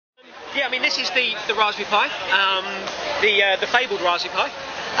Yeah, I mean, this is the Raspberry Pi, the fabled Raspberry Pi.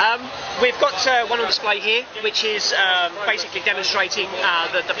 We've got one on display here, which is basically demonstrating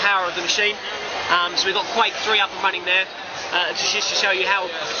the power of the machine. So we've got Quake 3 up and running there, just to show you how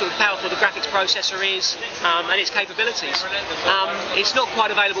sort of powerful the graphics processor is and its capabilities. It's not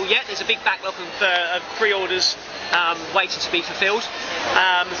quite available yet. There's a big backlog of pre-orders waiting to be fulfilled,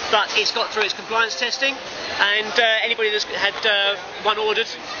 but it's got through its compliance testing, and anybody that's had one ordered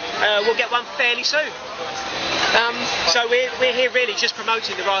will get one fairly soon. So we're here really just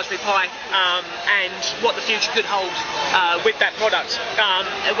promoting the Raspberry Pi and what the future could hold with that product.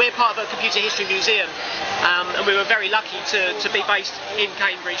 We're part of a computer history museum, and we were very lucky to be based in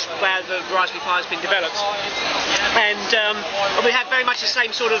Cambridge where the Raspberry Pi has been developed. And we have very much the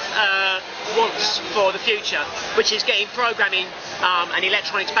same sort of wants for the future, which is getting programming and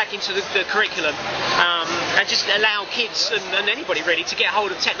electronics back into the curriculum, and just allow kids and anybody really to get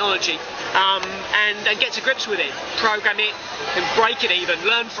hold of technology and get to grips with it, program it, and break it even,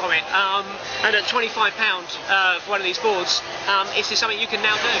 learn from it. And at £25 for one of these boards, is this something you can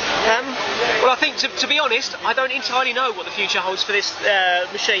now do? Well, I think, to be honest, I don't entirely know what the future holds for this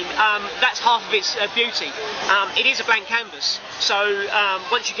machine. That's half of its beauty. It is a blank canvas, so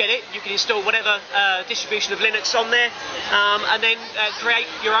once you get it, you can install whatever distribution of Linux on there, and then create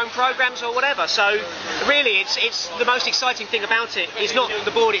your own programs or whatever. So really, it's the most exciting thing about it is not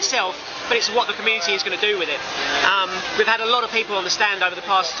the board itself, but it's what the community is going to do with it. We've had a lot of people on the stand over the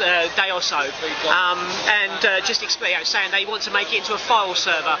past day or so, and just saying they want to make it into a file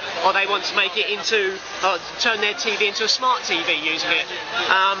server, or they want to make it into turn their TV into a smart TV using it.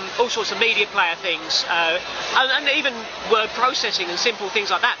 All sorts of media player things, and even word processing and simple things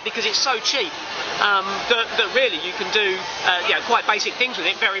like that, because it's so cheap that really you can do quite basic things with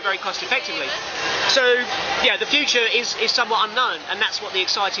it very, very cost effectively. So yeah, the future is somewhat unknown, and that's what the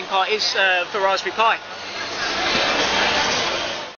exciting part is for Raspberry Pi.